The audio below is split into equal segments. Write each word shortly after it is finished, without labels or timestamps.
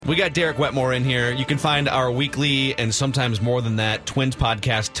We got Derek Wetmore in here. You can find our weekly and sometimes more than that Twins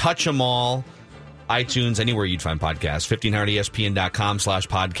podcast, Touch 'Em All, iTunes, anywhere you'd find podcasts,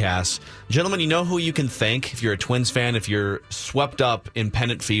 1500ESPN.com/podcasts. Gentlemen, you know who you can thank if you're a Twins fan, if you're swept up in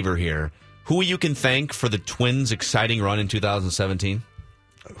pennant fever here? Who you can thank for the Twins' exciting run in 2017?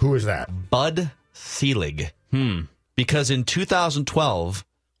 Who is that? Bud Selig. Because in 2012,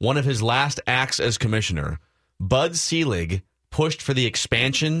 one of his last acts as commissioner, Bud Selig pushed for the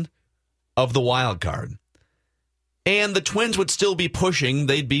expansion of the wild card. And the Twins would still be pushing.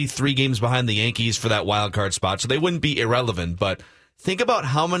 They'd be 3 games behind the Yankees for that wild card spot, so they wouldn't be irrelevant. But think about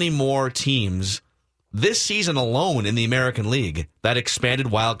how many more teams this season alone in the American League that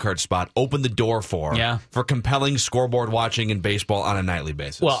expanded wild card spot opened the door for compelling scoreboard watching in baseball on a nightly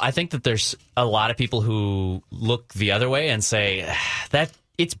basis. Well, I think that there's a lot of people who look the other way and say that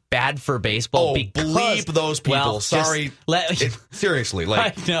it's bad for baseball. Bleep those people. Well, sorry. Seriously.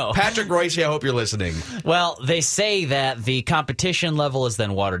 I know. Patrick Royce, I hope you're listening. Well, they say that the competition level is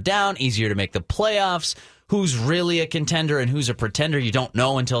then watered down, easier to make the playoffs. Who's really a contender and who's a pretender, you don't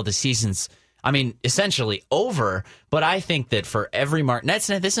know until the season's, essentially over. But I think that for every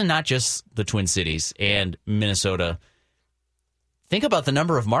market, this is not just the Twin Cities and Minnesota. Think about the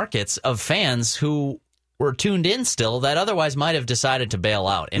number of markets of fans who were tuned in still that otherwise might have decided to bail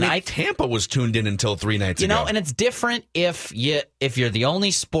out. And Tampa was tuned in until 3 nights ago. And it's different if you're the only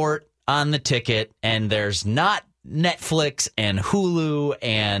sport on the ticket and there's not Netflix and Hulu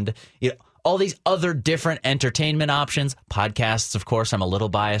and all these other different entertainment options. Podcasts, of course, I'm a little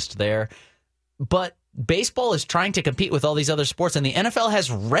biased there. But baseball is trying to compete with all these other sports, and the NFL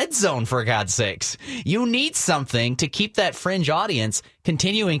has Red Zone, for God's sakes. You need something to keep that fringe audience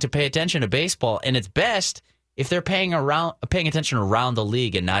continuing to pay attention to baseball, and it's best if they're paying attention around the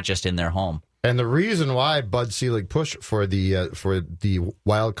league and not just in their home. And the reason why Bud Selig pushed for the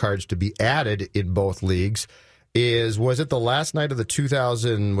wild cards to be added in both leagues was it the last night of the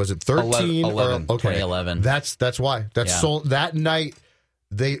 2000, was it 13? 2011. That's why. That night,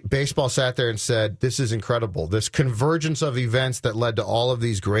 baseball sat there and said, this is incredible. This convergence of events that led to all of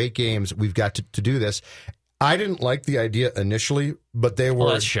these great games, we've got to do this. I didn't like the idea initially, but they were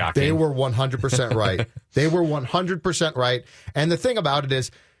 100% right. They were 100% right. And the thing about it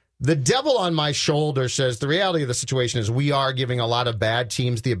is, the devil on my shoulder says the reality of the situation is we are giving a lot of bad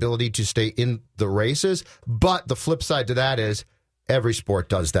teams the ability to stay in the races. But the flip side to that is every sport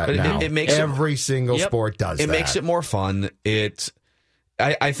does that now. Every single sport does that. It makes it more fun.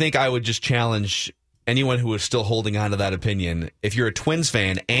 I think I would just challenge anyone who is still holding on to that opinion. If you're a Twins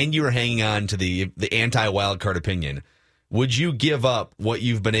fan and you're hanging on to the anti-wildcard opinion, would you give up what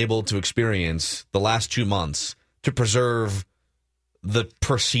you've been able to experience the last 2 months to preserve the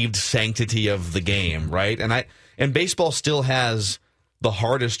perceived sanctity of the game, right? And baseball still has the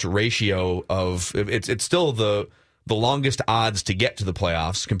hardest ratio of it's still the longest odds to get to the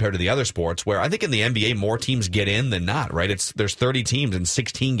playoffs compared to the other sports, where I think in the NBA more teams get in than not, right? There's 30 teams and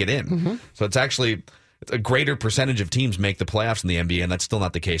 16 get in. Mm-hmm. So it's a greater percentage of teams make the playoffs in the NBA, and that's still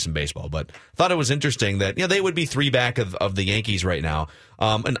not the case in baseball. But I thought it was interesting that they would be 3 back of the Yankees right now.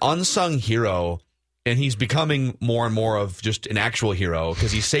 An unsung hero, and he's becoming more and more of just an actual hero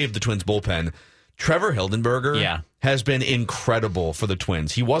because he saved the Twins bullpen. Trevor Hildenberger has been incredible for the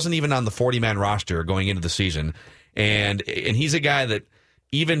Twins. He wasn't even on the 40-man roster going into the season. And he's a guy that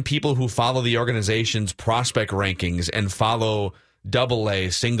even people who follow the organization's prospect rankings and follow AA,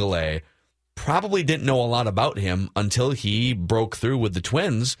 single A, probably didn't know a lot about him until he broke through with the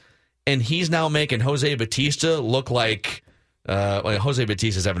Twins. And he's now making Jose Bautista look like Jose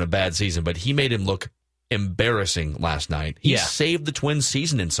Bautista's having a bad season, but he made him look embarrassing last night. He saved the Twins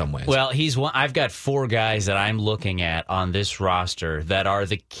season in some ways. Well, I've got 4 guys that I'm looking at on this roster that are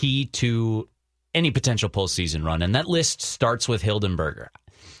the key to any potential postseason run, and that list starts with Hildenberger.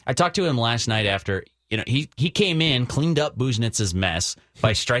 I talked to him last night after he came in, cleaned up Buznitz's mess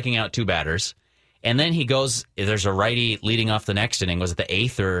by striking out 2 batters, and then he goes, there's a righty leading off the next inning, was it the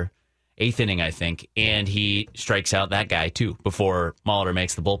 8th inning, I think, and he strikes out that guy too before Molitor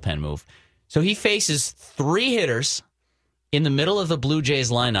makes the bullpen move. So he faces 3 hitters in the middle of the Blue Jays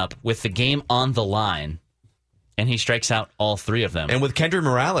lineup with the game on the line, and he strikes out all 3 of them. And with Kendry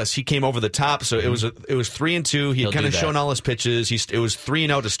Morales, he came over the top, so it was 3-2. He had kind of shown all his pitches. It was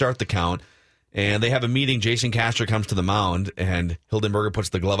 3-0 to start the count. And they have a meeting. Jason Castro comes to the mound, and Hildenberger puts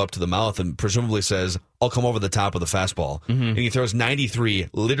the glove up to the mouth and presumably says, I'll come over the top of the fastball. Mm-hmm. And he throws 93,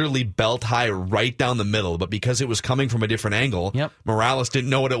 literally belt high right down the middle. But because it was coming from a different angle, Morales didn't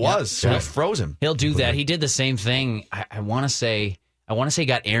know what it was, so he froze him. He'll do that. He did the same thing. I want to say he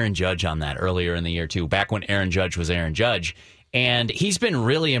got Aaron Judge on that earlier in the year, too, back when Aaron Judge was Aaron Judge. And he's been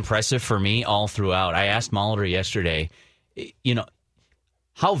really impressive for me all throughout. I asked Molitor yesterday,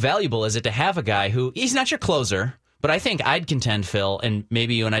 how valuable is it to have a guy who, he's not your closer, but I think I'd contend, Phil, and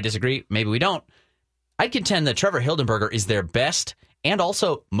maybe you and I disagree, maybe we don't. I'd contend that Trevor Hildenberger is their best and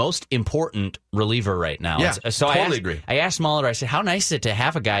also most important reliever right now. Yeah, totally agree. I asked Molitor, I said, how nice is it to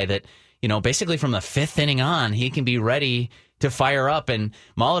have a guy that, basically from the fifth inning on, he can be ready to fire up. And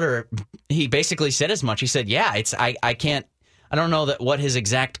Molitor, he basically said as much. He said, yeah, I don't know what his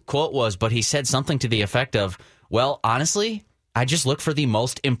exact quote was, but he said something to the effect of, well, honestly, I just look for the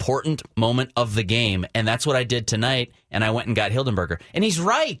most important moment of the game, and that's what I did tonight, and I went and got Hildenberger. And he's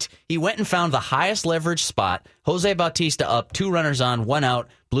right. He went and found the highest leverage spot. Jose Bautista up, 2 runners on, 1 out.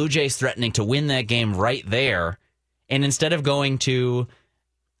 Blue Jays threatening to win that game right there. And instead of going to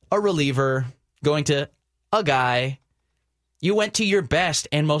a reliever, going to a guy, you went to your best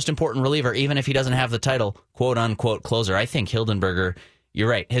and most important reliever, even if he doesn't have the title, quote-unquote closer. I think Hildenberger, you're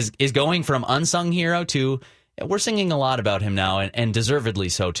right, is going from unsung hero to, we're singing a lot about him now, and deservedly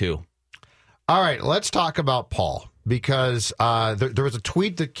so, too. All right, let's talk about Paul, because there was a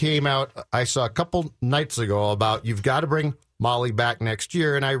tweet that came out, I saw a couple nights ago, about you've got to bring Molly back next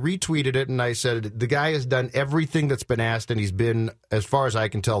year, and I retweeted it, and I said, the guy has done everything that's been asked, and he's been, as far as I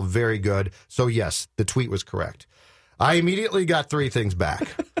can tell, very good. So, yes, the tweet was correct. I immediately got 3 things back.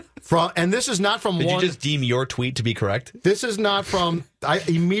 And this is not from Did one. Did you just deem your tweet to be correct? This is not from. I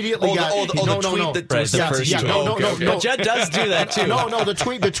immediately got. The tweet that was the first tweet. No. Judd does do that too. No. The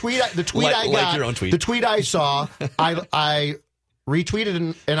tweet I got. Your own tweet. The tweet I saw. I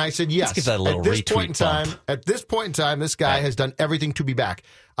retweeted and I said yes. Let's give that a little at this retweet point in time. bump. At this point in time, this guy has done everything to be back.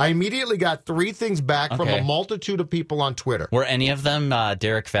 I immediately got 3 things back from a multitude of people on Twitter. Were any of them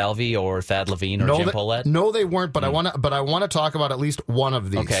Derek Falvey or Thad Levine or Jim Pohlad? No, they weren't. But I want to talk about at least one of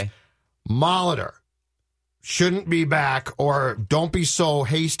these. Okay. Molitor shouldn't be back, or don't be so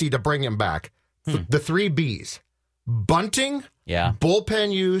hasty to bring him back. The 3 Bs: bunting,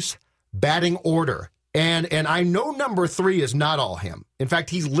 bullpen use, batting order. And I know number 3 is not all him. In fact,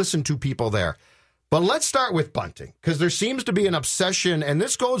 he's listened to people there. But let's start with bunting, because there seems to be an obsession, and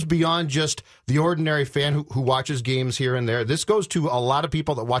this goes beyond just the ordinary fan who watches games here and there. This goes to a lot of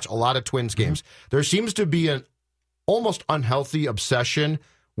people that watch a lot of Twins games. There seems to be an almost unhealthy obsession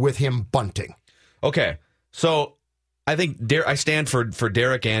with him bunting. Okay, so I think I stand for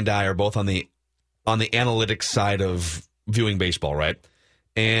Derek and I are both on the analytics side of viewing baseball, right?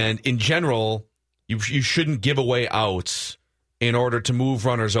 And in general, you shouldn't give away outs in order to move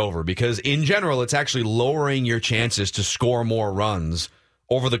runners over, because in general, it's actually lowering your chances to score more runs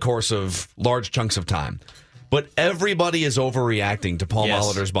over the course of large chunks of time. But everybody is overreacting to Paul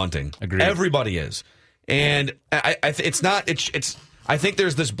Molitor's bunting. Agreed. Everybody is, and I think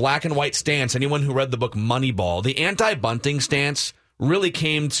there's this black and white stance. Anyone who read the book Moneyball, the anti-bunting stance really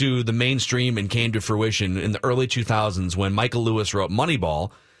came to the mainstream and came to fruition in the early 2000s when Michael Lewis wrote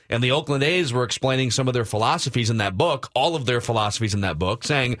Moneyball. And the Oakland A's were explaining some of their philosophies in that book, all of their philosophies in that book,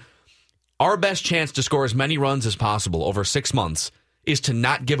 saying our best chance to score as many runs as possible over 6 months is to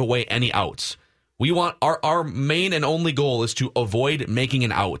not give away any outs. We want our main and only goal is to avoid making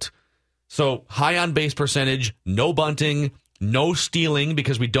an out. So high on base percentage, no bunting, no stealing,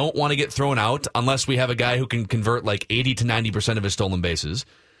 because we don't want to get thrown out unless we have a guy who can convert like 80 to 90% of his stolen bases.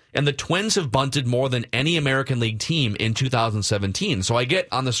 And the Twins have bunted more than any American League team in 2017. So I get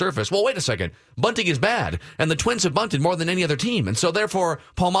on the surface, well, wait a second. Bunting is bad. And the Twins have bunted more than any other team. And so therefore,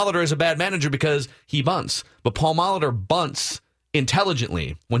 Paul Molitor is a bad manager because he bunts. But Paul Molitor bunts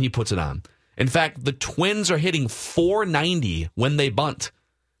intelligently when he puts it on. In fact, the Twins are hitting .490 when they bunt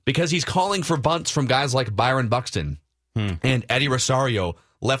because he's calling for bunts from guys like Byron Buxton and Eddie Rosario,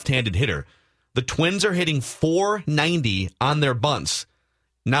 left-handed hitter. The Twins are hitting .490 on their bunts.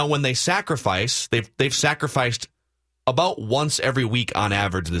 Now, when they sacrifice, they've sacrificed about once every week on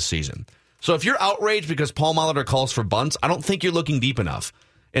average this season. So if you're outraged because Paul Molitor calls for bunts, I don't think you're looking deep enough.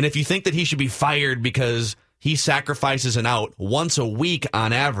 And if you think that he should be fired because he sacrifices an out once a week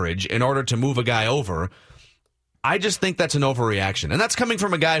on average in order to move a guy over, I just think that's an overreaction. And that's coming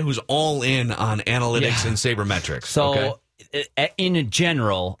from a guy who's all in on analytics and sabermetrics. So in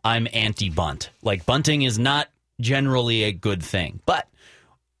general, I'm anti-bunt. Like, bunting is not generally a good thing. But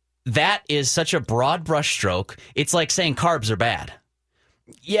that is such a broad brushstroke. It's like saying carbs are bad.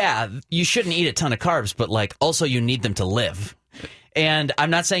 Yeah, you shouldn't eat a ton of carbs, but like also you need them to live. And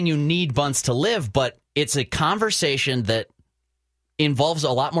I'm not saying you need bunts to live, but it's a conversation that involves a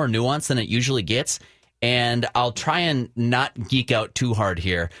lot more nuance than it usually gets. And I'll try and not geek out too hard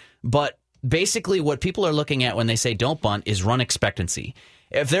here. But basically what people are looking at when they say don't bunt is run expectancy.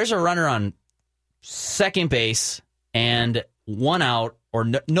 If there's a runner on second base and one out or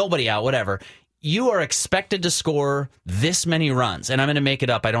nobody out, whatever, you are expected to score this many runs. And I'm going to make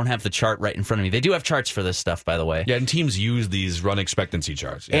it up. I don't have the chart right in front of me. They do have charts for this stuff, by the way. Yeah, and teams use these run expectancy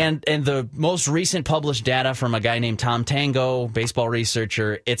charts. Yeah. And the most recent published data from a guy named Tom Tango, baseball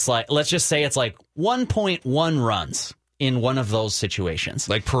researcher, it's like, let's just say it's like 1.1 runs in one of those situations.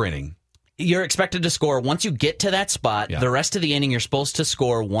 Like per inning. You're expected to score, once you get to that spot, the rest of the inning, you're supposed to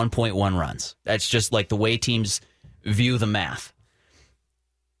score 1.1 runs. That's just like the way teams view the math.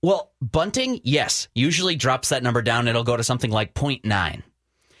 Well, bunting, yes, usually drops that number down. It'll go to something like 0.9.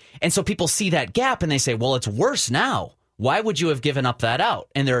 And so people see that gap and they say, well, it's worse now. Why would you have given up that out?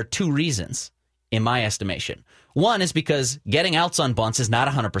 And there are two reasons, in my estimation. One is because getting outs on bunts is not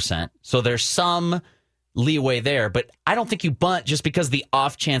 100%. So there's some leeway there. But I don't think you bunt just because the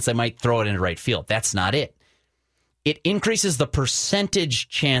off chance I might throw it into right field. That's not it. It increases the percentage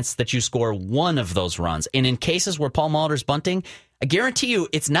chance that you score one of those runs. And in cases where Paul Molitor's bunting, I guarantee you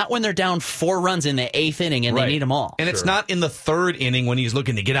it's not when they're down 4 runs in the 8th inning and they need them all. And it's not in the 3rd inning when he's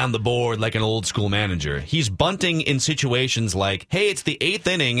looking to get on the board like an old school manager. He's bunting in situations like, hey, it's the 8th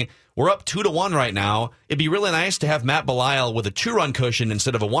inning. We're up 2-1 right now. It'd be really nice to have Matt Belisle with a 2-run cushion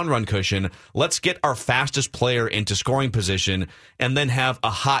instead of a 1-run cushion. Let's get our fastest player into scoring position and then have a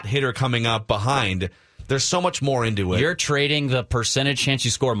hot hitter coming up behind. There's so much more into it. You're trading the percentage chance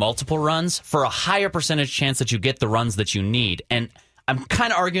you score multiple runs for a higher percentage chance that you get the runs that you need. And I'm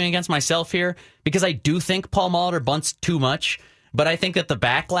kind of arguing against myself here because I do think Paul Molitor bunts too much, but I think that the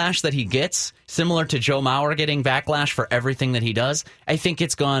backlash that he gets, similar to Joe Mauer getting backlash for everything that he does, I think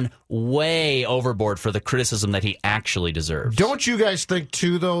it's gone way overboard for the criticism that he actually deserves. Don't you guys think,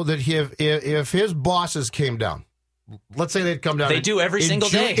 too, though, that if his bosses came down, let's say they'd come down. They do every single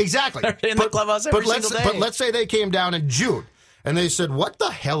June, day. Exactly. They're in the clubhouse every single day. But let's say they came down in June, and they said, what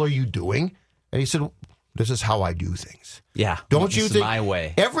the hell are you doing? And he said, this is how I do things. Yeah. Don't you think? My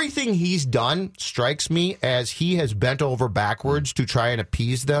way. Everything he's done strikes me as he has bent over backwards to try and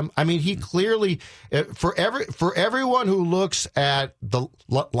appease them. I mean, he clearly, for everyone who looks at the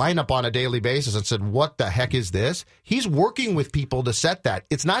lineup on a daily basis and said, what the heck is this? He's working with people to set that.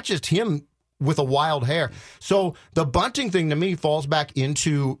 It's not just him with a wild hair. So the bunting thing to me falls back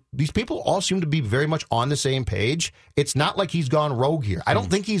into these people all seem to be very much on the same page. It's not like he's gone rogue here. I don't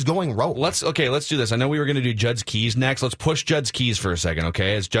think he's going rogue. Let's do this. I know we were going to do Judd's keys next. Let's push Judd's keys for a second,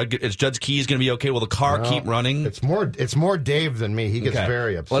 okay? Is Judd's keys going to be okay? Will the car keep running? It's more Dave than me. He gets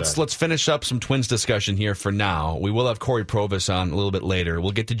very upset. Let's finish up some Twins discussion here for now. We will have Corey Provis on a little bit later. We'll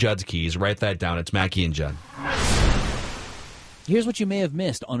get to Judd's keys. Write that down. It's Mackey and Judd. Here's what you may have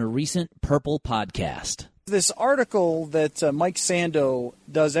missed on a recent Purple podcast. This article that Mike Sando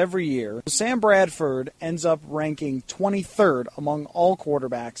does every year, Sam Bradford ends up ranking 23rd among all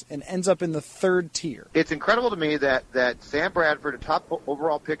quarterbacks and ends up in the 3rd tier. It's incredible to me that Sam Bradford, a top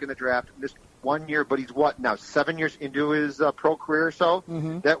overall pick in the draft, missed 1 year, but he's now 7 years into his pro career or so,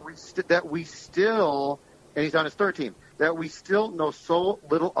 that we still, and he's on his 3rd team, that we still know so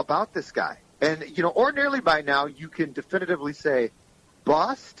little about this guy. And, ordinarily by now you can definitively say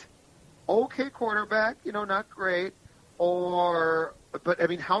bust, okay quarterback, not great, but I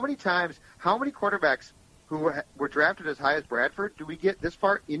mean, how many quarterbacks who were drafted as high as Bradford do we get this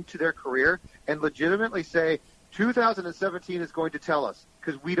far into their career and legitimately say 2017 is going to tell us?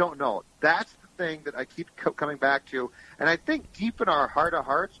 Because we don't know. That's the thing that I keep coming back to. And I think deep in our heart of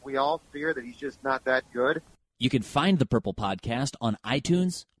hearts, we all fear that he's just not that good. You can find the Purple Podcast on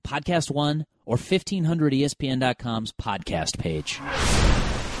iTunes, Podcast One, or 1500ESPN.com's podcast page.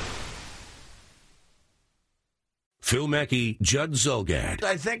 Phil Mackey, Judd Zulgad.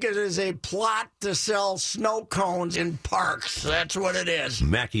 I think it is a plot to sell snow cones in parks. That's what it is.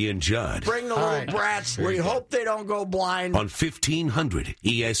 Mackey and Judd. Bring the little brats. We hope they don't go blind. On 1500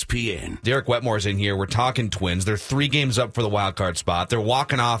 ESPN. Derek Wetmore's in here. We're talking Twins. They're 3 games up for the wild card spot. They're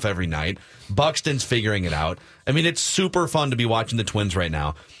walking off every night. Buxton's figuring it out. I mean, it's super fun to be watching the Twins right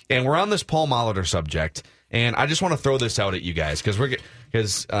now. And we're on this Paul Molitor subject. And I just want to throw this out at you guys because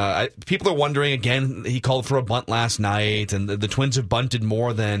people are wondering, again, he called for a bunt last night, and the Twins have bunted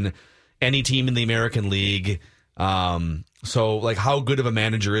more than any team in the American League. So, how good of a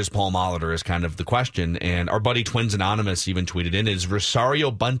manager is Paul Molitor is kind of the question. And our buddy Twins Anonymous even tweeted in, is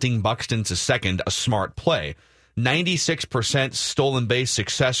Rosario bunting Buxton to second a smart play? 96% stolen base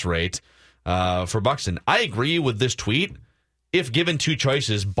success rate for Buxton. I agree with this tweet. If given 2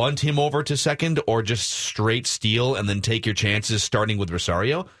 choices, bunt him over to second or just straight steal and then take your chances starting with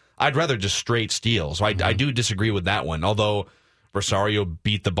Rosario, I'd rather just straight steal. So I do disagree with that one, although Rosario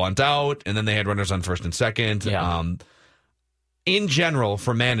beat the bunt out and then they had runners on first and second. Yeah. In general,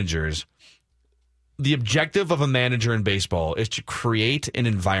 for managers, the objective of a manager in baseball is to create an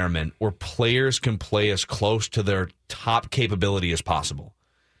environment where players can play as close to their top capability as possible.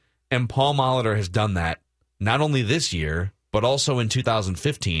 And Paul Molitor has done that not only this year, but also in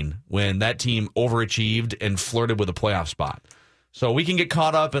 2015 when that team overachieved and flirted with a playoff spot. So we can get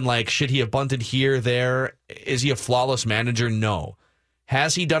caught up in like, should he have bunted here, there? Is he a flawless manager? No.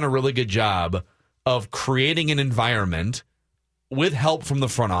 Has he done a really good job of creating an environment with help from the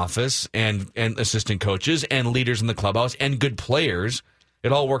front office and assistant coaches and leaders in the clubhouse and good players?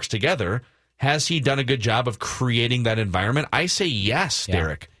 It all works together. Has he done a good job of creating that environment? I say yes,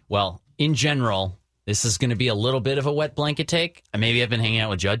 Derek. Well, in general, this is going to be a little bit of a wet blanket take. Maybe I've been hanging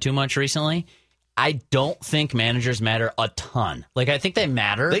out with Judd too much recently. I don't think managers matter a ton. Like, I think they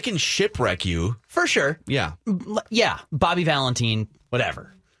matter. They can shipwreck you. For sure. Yeah. Yeah, Bobby Valentine,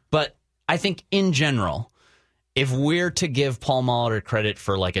 whatever. But I think in general, if we're to give Paul Molitor credit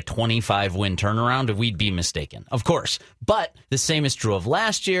for like a 25-win turnaround, we'd be mistaken, of course. But the same is true of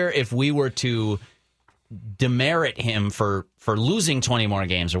last year. If we were to demerit him for losing 20 more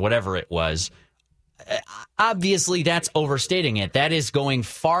games or whatever it was, obviously that's overstating it. That is going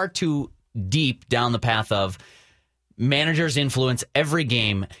far too deep down the path of managers influence every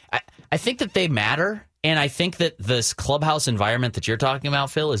game. I think that they matter. And I think that this clubhouse environment that you're talking about,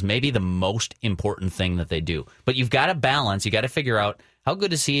 Phil, is maybe the most important thing that they do. But you've got to balance. You got to figure out how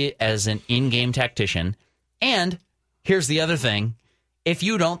good is he as an in-game tactician. And here's the other thing. If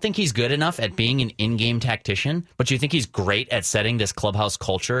you don't think he's good enough at being an in-game tactician, but you think he's great at setting this clubhouse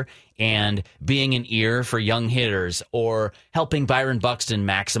culture and being an ear for young hitters or helping Byron Buxton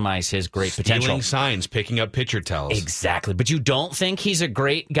maximize his great potential. Stealing signs, picking up pitcher tells. Exactly. But you don't think he's a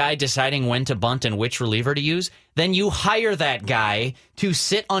great guy deciding when to bunt and which reliever to use? Then you hire that guy to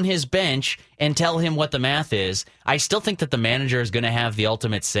sit on his bench and tell him what the math is. I still think that the manager is going to have the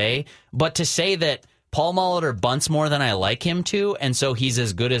ultimate say, but to say that Paul Molitor bunts more than I like him to, and so he's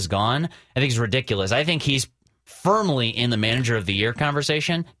as good as gone, I think is ridiculous. I think he's firmly in the Manager of the Year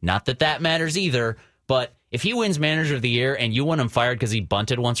conversation. Not that that matters either, but if he wins Manager of the Year and you want him fired because he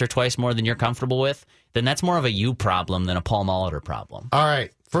bunted once or twice more than you're comfortable with, then that's more of a you problem than a Paul Molitor problem. All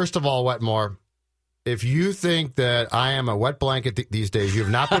right. First of all, Wetmore, if you think that I am a wet blanket these days, you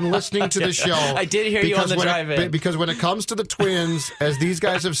have not been listening to the show. I did hear you on the drive-in. Because when it comes to the Twins, as these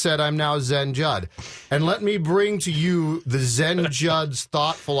guys have said, I'm now Zen Judd. And let me bring to you the Zen Judd's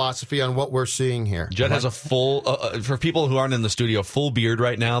thought philosophy on what we're seeing here. Judd has a full, for people who aren't in the studio, full beard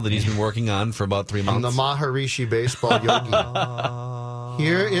right now that he's been working on for about 3 months. I'm the Maharishi baseball yogi.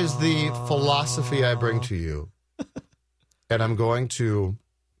 Here is the philosophy I bring to you. And I'm going to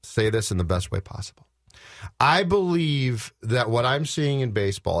say this in the best way possible. I believe that what I'm seeing in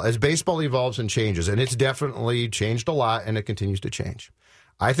baseball, as baseball evolves and changes, and it's definitely changed a lot and it continues to change,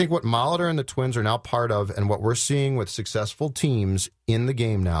 I think what Molitor and the Twins are now part of and what we're seeing with successful teams in the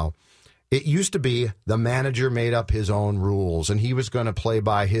game now, it used to be the manager made up his own rules and he was going to play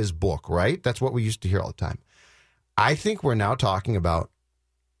by his book, right? That's what we used to hear all the time. I think we're now talking about,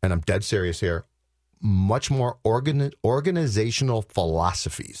 and I'm dead serious here, much more organizational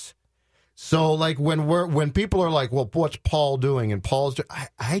philosophies. So, like, when people are like, well, what's Paul doing? And Paul's doing,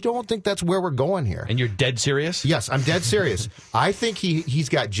 I don't think that's where we're going here. And you're dead serious? Yes, I'm dead serious. I think he's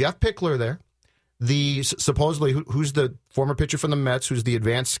got Jeff Pickler there, supposedly who's the former pitcher from the Mets, who's the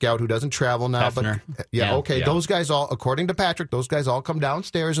advanced scout who doesn't travel now. Hefner. But yeah. Those guys all, according to Patrick, those guys all come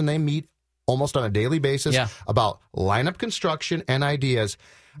downstairs and they meet almost on a daily basis about lineup construction and ideas.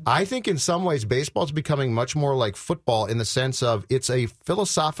 I think in some ways baseball is becoming much more like football in the sense of it's a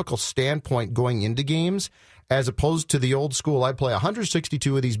philosophical standpoint going into games as opposed to the old school, I play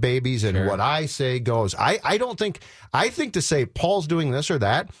 162 of these babies and what I say goes. I think to say Paul's doing this or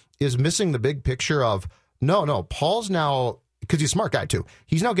that is missing the big picture of, no, Paul's now, because he's a smart guy too,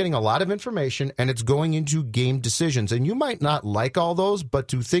 he's now getting a lot of information and it's going into game decisions. And you might not like all those, but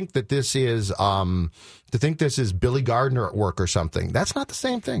to think that this is Billy Gardner at work or something, that's not the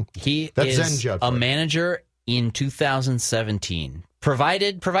same thing. That's is a manager in 2017,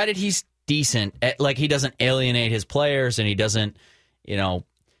 provided he's decent, like he doesn't alienate his players and he doesn't,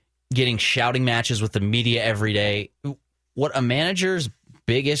 getting shouting matches with the media every day. What a manager's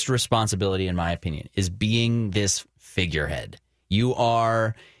biggest responsibility, in my opinion, is being this figurehead. You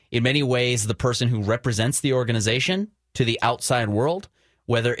are, in many ways, the person who represents the organization to the outside world,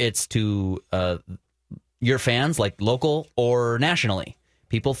 whether it's to your fans, like local or nationally.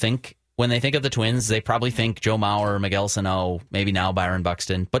 People think, when they think of the Twins, they probably think Joe Mauer, Miguel Sano, maybe now Byron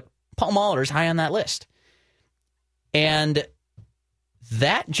Buxton, but Paul Molitor's high on that list. And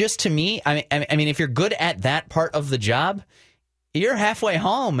that just to me, I mean, if you're good at that part of the job, you're halfway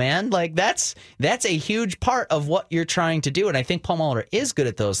home, man. Like that's a huge part of what you're trying to do, and I think Paul Molitor is good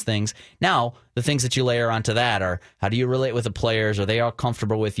at those things. Now, the things that you layer onto that are, how do you relate with the players? Are they all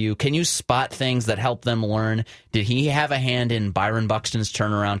comfortable with you? Can you spot things that help them learn? Did he have a hand in Byron Buxton's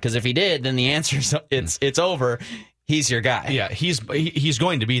turnaround? Because if he did, then the answer is it's over. He's your guy. Yeah, he's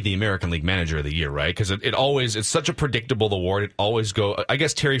going to be the American League Manager of the Year, right? Because it's such a predictable award. It always I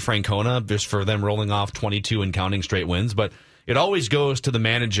guess Terry Francona, just for them rolling off 22 and counting straight wins, but it always goes to the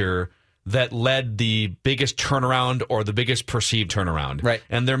manager that led the biggest turnaround or the biggest perceived turnaround. Right.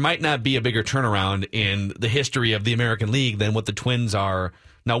 And there might not be a bigger turnaround in the history of the American League than what the Twins are.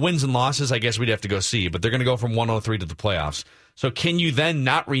 Now, wins and losses, I guess we'd have to go see, but they're going to go from 103 to the playoffs. So can you then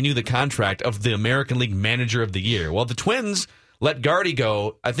not renew the contract of the American League Manager of the Year? Well, the Twins let Gardy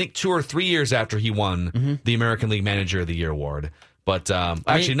go, I think 2 or 3 years after he won the American League Manager of the Year award. But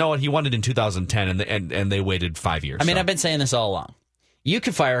actually, no, he won it in 2010, and they waited 5 years. I mean, I've been saying this all along. You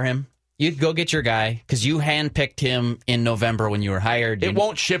could fire him. You could go get your guy because you handpicked him in November when you were hired. It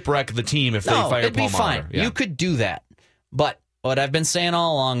won't shipwreck the team if they fire it'd Paul be fine. Yeah. You could do that. But what I've been saying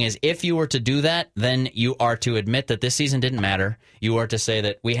all along is if you were to do that, then you are to admit that this season didn't matter. You are to say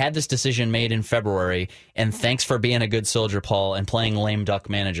that we had this decision made in February, and thanks for being a good soldier, Paul, and playing lame duck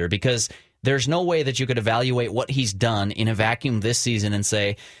manager, because there's no way that you could evaluate what he's done in a vacuum this season and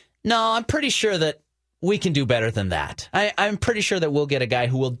say, no, I'm pretty sure that we can do better than that. I'm pretty sure that we'll get a guy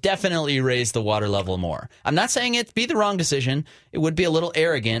who will definitely raise the water level more. I'm not saying it'd be the wrong decision. It would be a little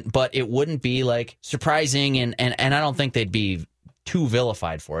arrogant, but it wouldn't be like surprising, and I don't think they'd be too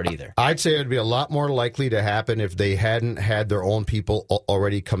vilified for it either. I'd say it would be a lot more likely to happen if they hadn't had their own people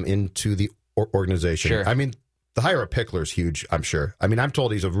already come into the organization. Sure. I mean, the hire of Pickler is huge, I'm sure. I mean, I'm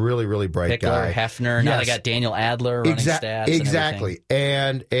told he's a really, really bright guy. Hefner, now they got Daniel Adler running stats. Exactly.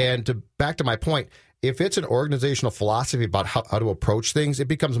 And back to my point, if it's an organizational philosophy about how to approach things, it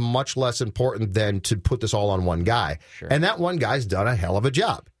becomes much less important than to put this all on one guy. Sure. And that one guy's done a hell of a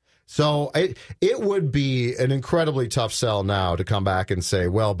job. So it would be an incredibly tough sell now to come back and say,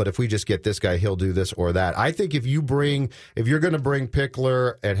 well, but if we just get this guy, he'll do this or that. I think if you're going to bring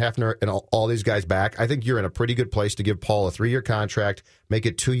Pickler and Hefner and all these guys back, I think you're in a pretty good place to give Paul a 3-year contract, make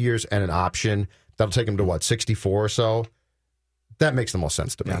it 2 years and an option. That'll take him to 64 or so. That makes the most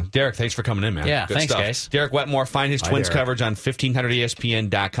sense to me. Yeah. Derek, thanks for coming in, man. Yeah, Good thanks, stuff. guys. Derek Wetmore, find his Twins coverage on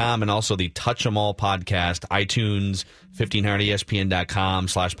 1500ESPN.com and also the Touch 'Em All podcast, iTunes,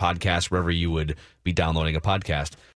 1500ESPN.com/podcast, wherever you would be downloading a podcast.